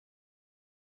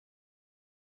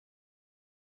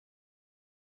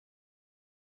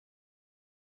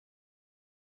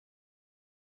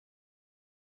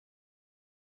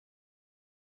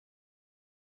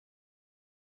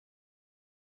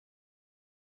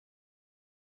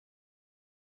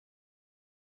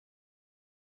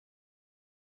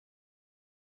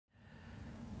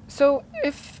So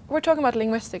if we're talking about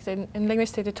linguistics, in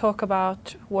linguistics they talk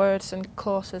about words and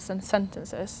clauses and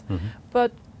sentences,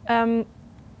 but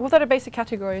what are the basic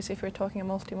categories if we're talking a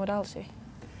multimodality?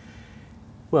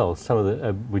 Well, some of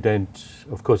the, we don't,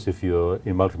 of course, if you're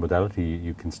in multimodality,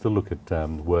 you can still look at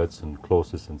words and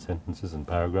clauses and sentences and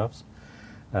paragraphs,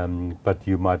 but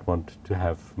you might want to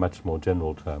have much more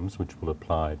general terms which will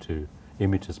apply to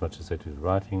image as much as they do to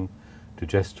writing, to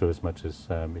gesture as much as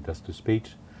it does to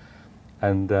speech.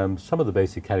 And some of the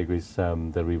basic categories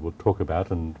that we will talk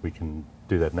about, and we can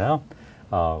do that now,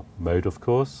 are mode, of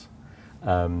course.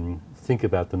 Think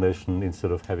about the notion,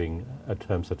 instead of having a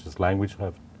term such as language,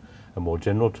 have a more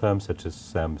general term such as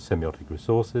semiotic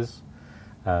resources.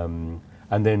 And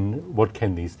then what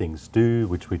can these things do,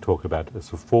 which we talk about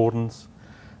as affordance.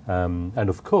 And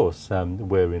of course,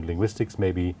 where in linguistics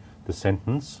maybe the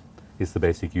sentence is the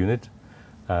basic unit,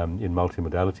 in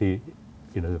multimodality,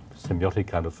 in a semiotic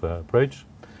kind of approach,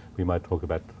 we might talk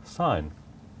about sign.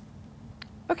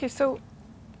 Okay, so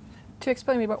to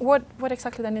explain me, but what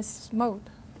exactly then is mode?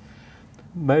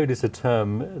 Mode is a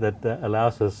term that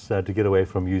allows us to get away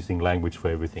from using language for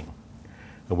everything.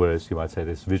 Whereas you might say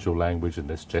there's visual language and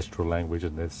there's gestural language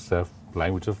and there's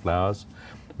language of flowers,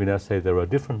 we now say there are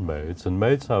different modes, and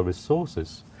modes are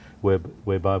resources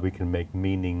whereby we can make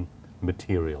meaning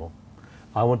material.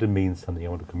 I want to mean something, I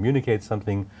want to communicate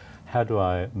something. How do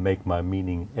I make my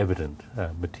meaning evident,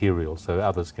 material, so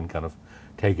others can kind of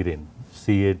take it in,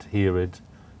 see it, hear it,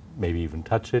 maybe even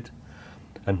touch it?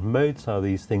 And modes are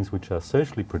these things which are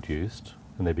socially produced,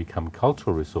 and they become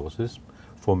cultural resources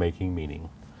for making meaning.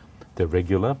 They're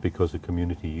regular because the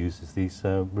community uses these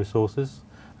resources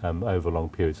over long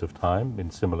periods of time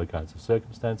in similar kinds of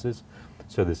circumstances.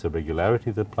 So there's a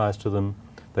regularity that applies to them.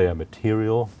 They are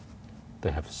material.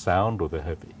 They have sound, or they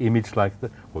have image like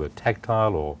that, or they're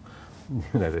tactile, or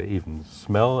they even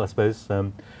smell, I suppose.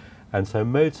 And so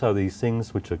modes are these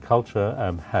things which a culture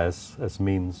has as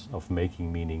means of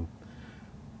making meaning.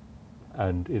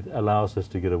 And it allows us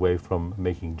to get away from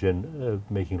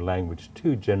making language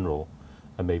too general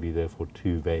and maybe therefore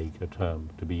too vague a term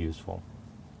to be useful.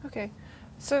 Okay,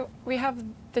 so we have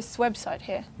this website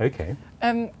here. Okay.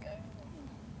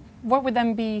 What would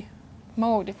then be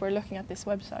mode if we're looking at this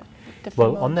website?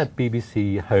 Well, on that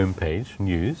BBC homepage,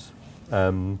 news,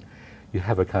 you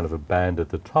have a kind of a band at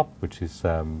the top which is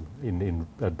in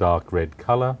a dark red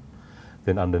colour.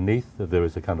 Then underneath there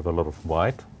is a kind of a lot of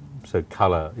white. So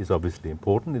colour is obviously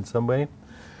important in some way,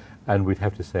 and we'd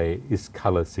have to say, is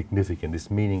colour significant?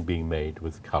 Is meaning being made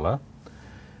with colour?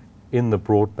 In the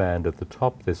broad band at the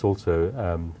top, there's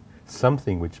also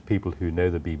something which people who know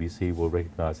the BBC will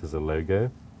recognise as a logo.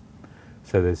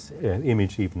 So there's an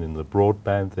image even in the broad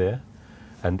band there,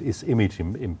 and is image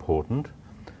important?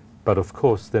 But of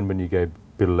course, then when you go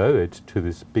below it to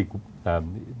this big,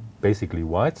 basically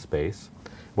white space,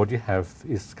 what you have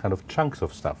is kind of chunks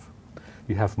of stuff.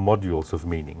 You have modules of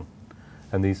meaning,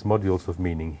 and these modules of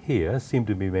meaning here seem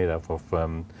to be made up of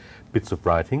bits of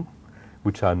writing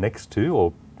which are next to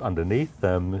or underneath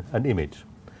an image.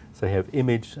 So you have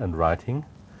image and writing,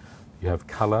 you have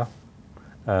colour,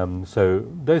 so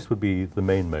those would be the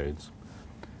main modes.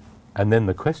 And then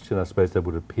the question, I suppose, that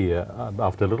would appear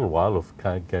after a little while of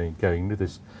kind of going into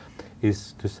this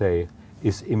is to say,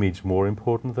 is image more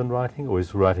important than writing, or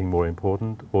is writing more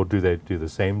important, or do they do the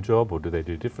same job, or do they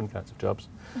do different kinds of jobs?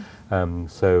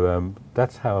 So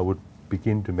that's how I would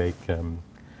begin to make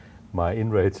my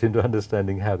inroads into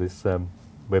understanding how this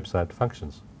website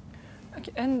functions.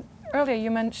 Okay, and earlier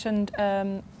you mentioned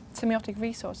semiotic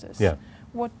resources. Yeah.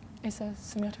 What is a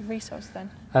semiotic resource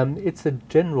then? It's a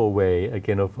general way,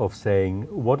 again, of saying,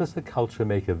 what does the culture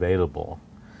make available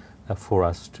for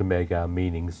us to make our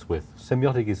meanings with?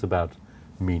 Semiotic is about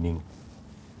meaning,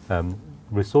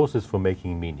 resources for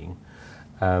making meaning.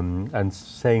 And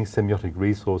saying semiotic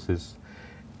resources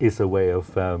is a way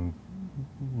of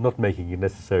not making it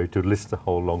necessary to list a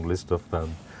whole long list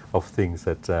of things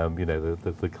that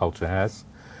the culture has,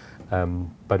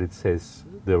 but it says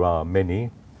there are many,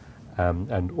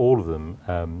 and all of them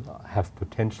have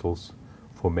potentials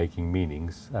for making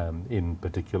meanings in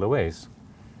particular ways.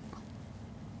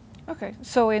 Okay,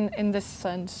 so in this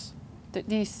sense,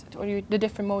 the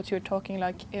different modes you're talking,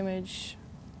 like image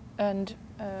and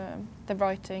the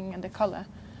writing and the color,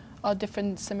 are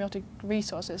different semiotic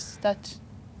resources that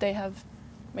they have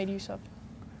made use of?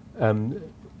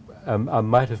 I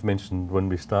might have mentioned when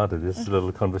we started this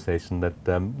little conversation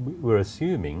that we're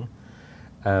assuming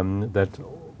that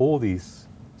all these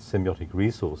semiotic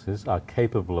resources are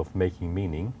capable of making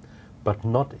meaning, but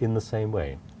not in the same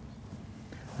way.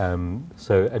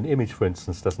 So an image, for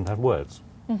instance, doesn't have words.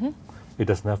 It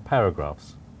doesn't have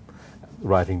paragraphs.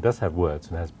 writing does have words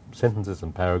and has sentences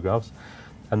and paragraphs.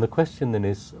 And the question then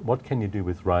is, what can you do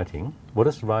with writing? What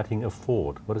does writing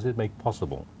afford? What does it make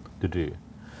possible to do?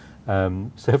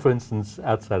 So, for instance,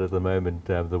 outside at the moment,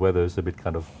 the weather is a bit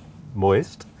kind of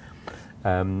moist,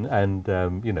 and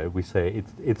you know, we say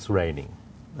it's raining.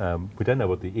 We don't know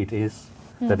what the it is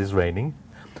that is raining,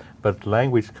 but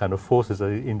language kind of forces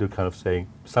us into kind of saying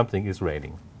something is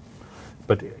raining.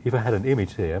 But if I had an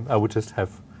image here, I would just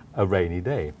have a rainy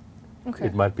day. Okay.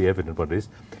 It might be evident what it is.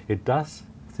 It does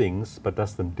things, but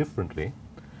does them differently,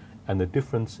 and the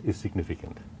difference is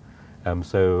significant.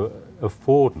 So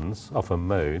affordance of a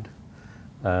mode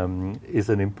is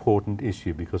an important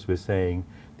issue, because we're saying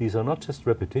these are not just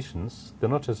repetitions, they're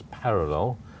not just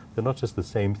parallel, they're not just the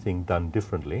same thing done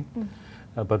differently,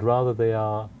 but rather they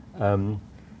are,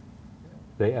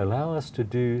 they allow us to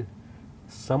do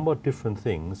somewhat different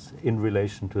things in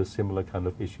relation to a similar kind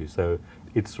of issue. So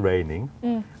it's raining,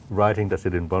 writing does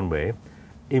it in one way,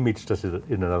 image does it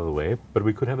in another way, but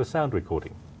we could have a sound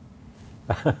recording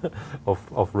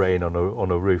of rain on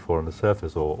a roof or on a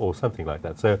surface or something like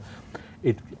that. So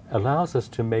it allows us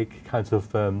to make kinds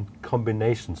of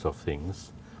combinations of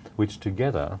things which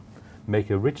together make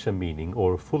a richer meaning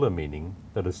or a fuller meaning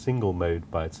that a single mode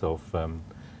by itself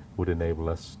would enable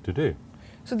us to do.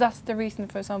 So that's the reason,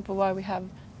 for example, why we have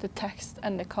the text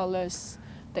and the colors,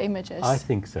 the images? I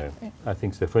think so. Yeah. I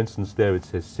think so. For instance, there it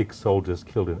says 6 soldiers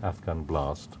killed in Afghan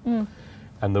blast.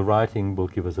 And the writing will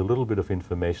give us a little bit of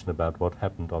information about what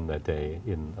happened on that day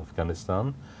in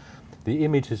Afghanistan. The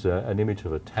image is an image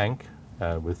of a tank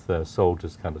with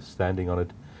soldiers kind of standing on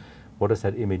it. What does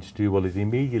that image do? Well, it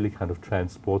immediately kind of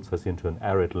transports us into an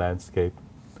arid landscape,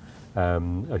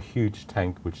 a huge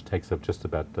tank which takes up just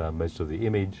about most of the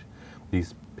image,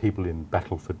 these people in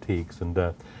battle fatigues, and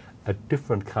a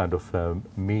different kind of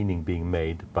meaning being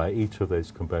made by each of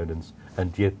those components,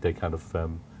 and yet they kind of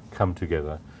come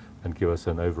together and give us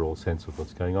an overall sense of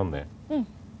what's going on there.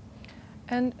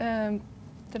 And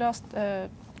the last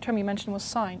term you mentioned was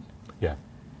sign. Yeah.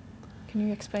 Can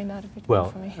you explain that a bit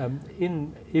more for me?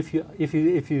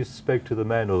 If you spoke to the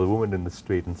man or the woman in the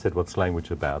street and said, "What's language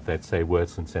about?" they'd say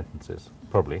words and sentences,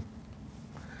 probably.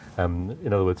 In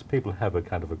other words, people have a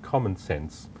kind of a common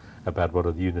sense about what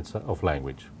are the units of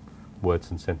language,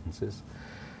 words and sentences.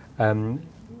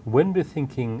 When we're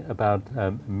thinking about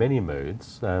many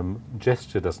modes,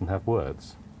 gesture doesn't have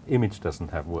words, image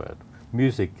doesn't have word,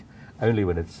 music only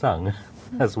when it's sung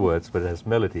has words, but it has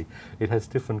melody. It has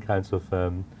different kinds of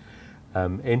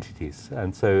entities,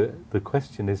 and so the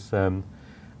question is,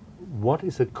 what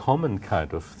is a common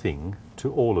kind of thing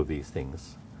to all of these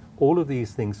things? All of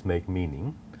these things make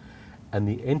meaning, and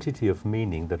the entity of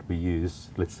meaning that we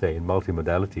use, let's say in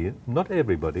multimodality, not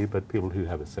everybody, but people who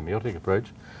have a semiotic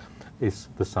approach, is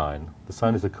the sign. The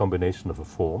sign is a combination of a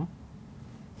form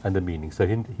and a meaning. So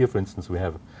here, for instance, we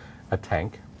have a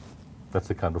tank. That's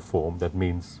a kind of form that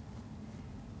means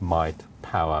might,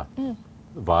 power,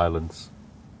 violence,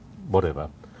 whatever.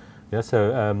 Yeah,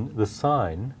 so the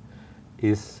sign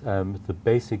is the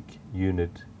basic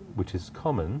unit which is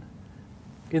common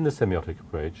in the semiotic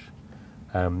approach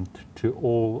to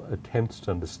all attempts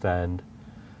to understand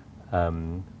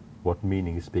what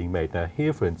meaning is being made. Now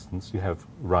here, for instance, you have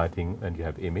writing and you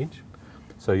have image.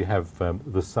 So you have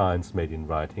the signs made in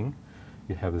writing,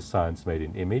 you have the signs made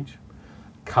in image,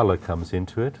 color comes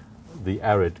into it, the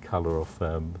arid color of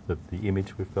the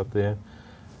image we've got there.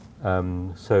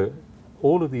 So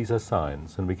all of these are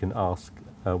signs, and we can ask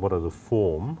what is the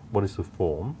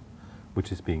form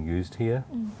which is being used here,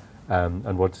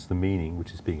 and what's the meaning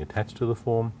which is being attached to the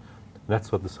form.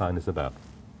 That's what the sign is about.